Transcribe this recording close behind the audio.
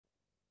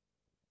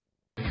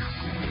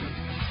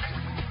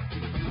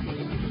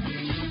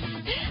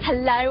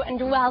Hello and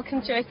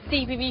welcome to a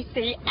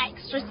CBBC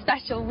extra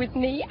special with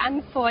me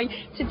and Foye.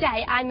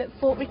 Today I'm at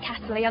Foye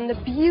Castle on the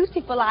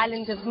beautiful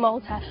island of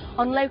Malta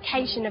on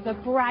location of a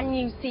brand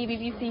new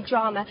CBBC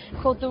drama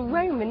called The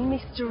Roman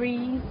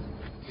Mysteries.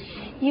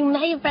 You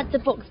may have read the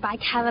books by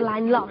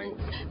Caroline Lawrence,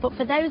 but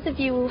for those of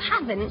you who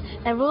haven't,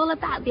 they're all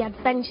about the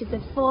adventures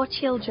of 4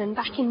 children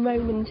back in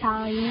Roman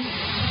times.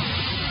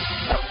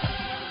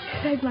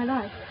 Saved my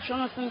life.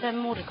 Jonathan Ben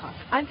Mordecai.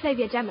 I'm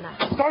Flavia Gemini.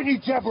 Don't you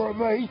jabber at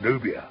me!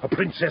 Nubia, a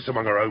princess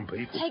among her own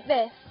people. Take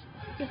this.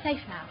 You're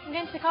safe now. I'm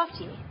going to look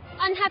after you.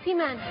 Unhappy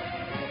man.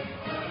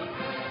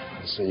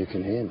 So you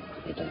can hear me,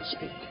 but you don't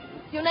speak.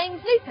 Your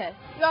name's Lupus.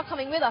 You are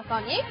coming with us,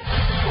 aren't you?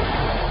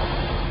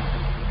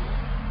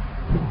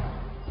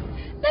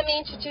 Let me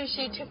introduce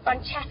you to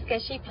Francesca.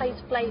 She plays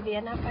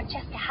Flavia. Now,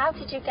 Francesca, how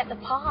did you get the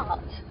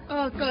part?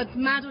 Oh God,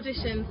 mad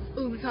auditions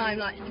all the time,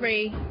 like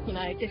 3,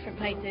 different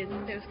places.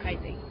 It was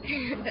crazy.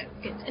 That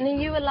was good. And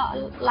are you a lot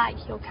like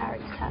your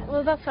character?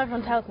 Well, that's what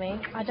everyone tells me.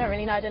 I don't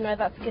really know. I don't know if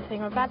that's a good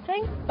thing or a bad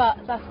thing, but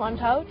that's what I'm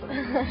told.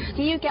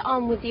 Do you get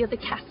on with the other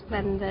cast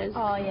members?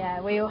 Oh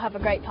yeah, we all have a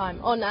great time.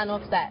 On and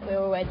off set,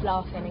 we're always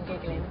laughing and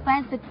giggling.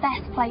 Where's the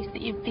best place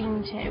that you've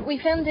been to? We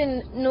filmed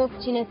in North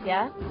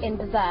Tunisia, in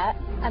Bizerte,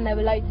 and there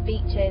were loads of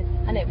beaches,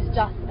 and it was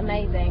just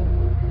amazing.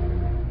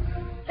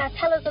 Now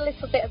tell us a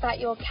little bit about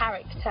your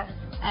character.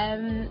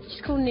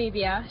 She's called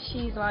Nubia.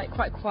 She's like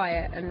quite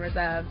quiet and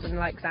reserved and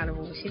likes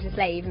animals. She's a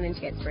slave and then she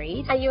gets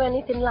freed. Are you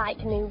anything like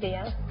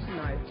Nubia?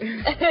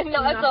 No.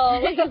 Not at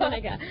all.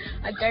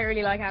 I don't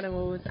really like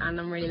animals and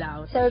I'm really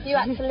loud. So have you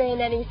had to learn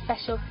any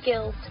special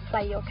skills to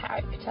play your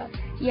character?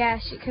 Yeah,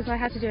 because I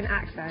had to do an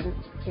accent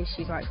because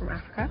she's like from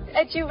Africa.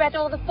 Had you read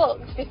all the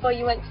books before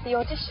you went to the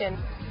audition?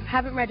 I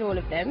haven't read all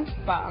of them,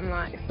 but I'm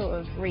like sort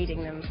of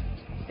reading them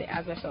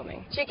as we're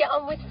filming. Do you get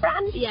on with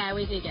Fran? Yeah,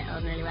 we do get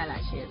on really well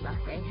actually, it's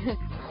lucky.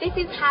 This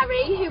is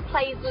Harry, who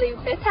plays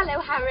Lupus.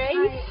 Hello, Harry.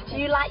 Hi. Do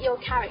you like your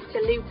character,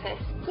 Lupus?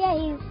 Yeah,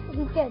 he's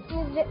good.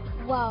 He's a bit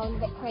wild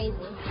and a bit crazy.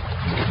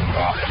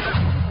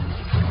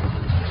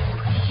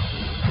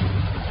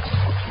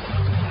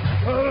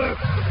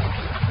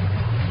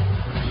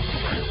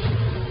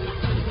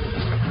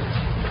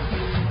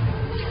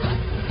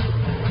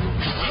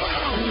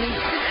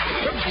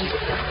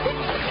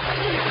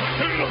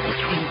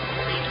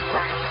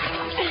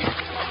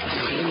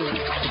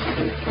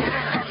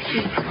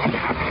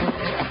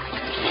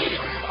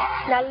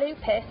 Now,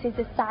 Lupus is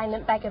a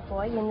silent beggar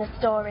boy in the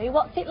story.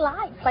 What's it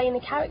like playing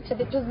a character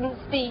that doesn't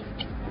speak?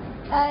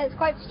 It's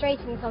quite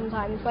frustrating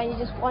sometimes when you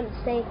just want to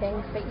say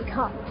things but you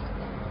can't.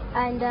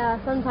 And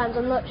sometimes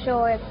I'm not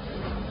sure if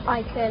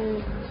I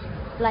can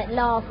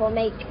laugh or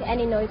make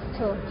any noise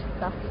at all.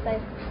 So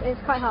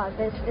it's quite hard,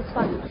 but it's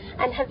fun.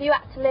 And have you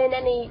had to learn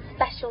any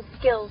special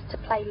skills to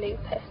play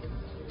Lupus?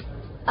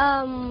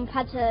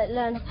 Had to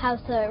learn how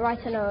to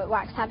write on a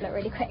wax tablet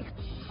really quick.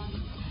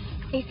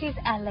 This is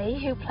Ellie,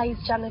 who plays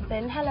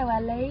Jonathan. Hello,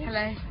 Ellie.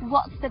 Hello.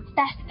 What's the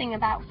best thing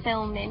about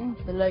filming?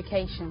 The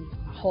location,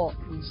 hot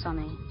and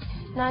sunny.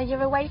 Now,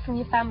 you're away from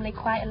your family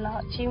quite a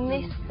lot. Do you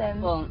miss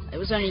them? Well, it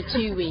was only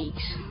 2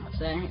 weeks,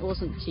 so it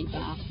wasn't too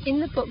bad. In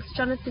the books,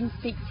 Jonathan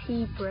speaks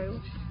Hebrew.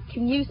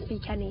 Can you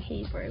speak any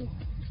Hebrew?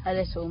 A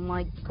little.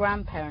 My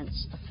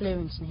grandparents are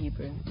fluent in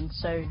Hebrew, and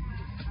so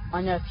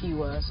I know a few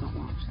words, not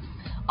much.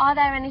 Are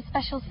there any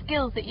special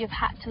skills that you've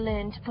had to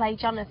learn to play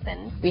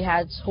Jonathan? We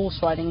had horse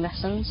riding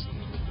lessons,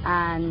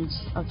 and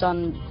I've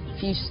done a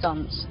few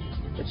stunts,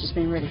 which has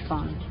been really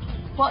fun.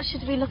 What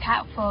should we look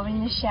out for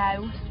in the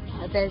show?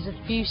 There's a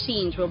few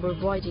scenes where we're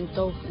riding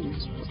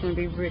dolphins. It's going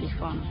to be really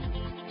fun.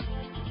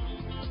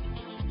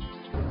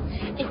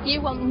 If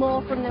you want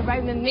more from the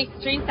Roman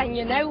Mysteries, then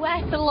you know where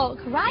to look,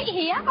 right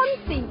here on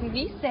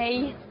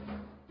CBBC.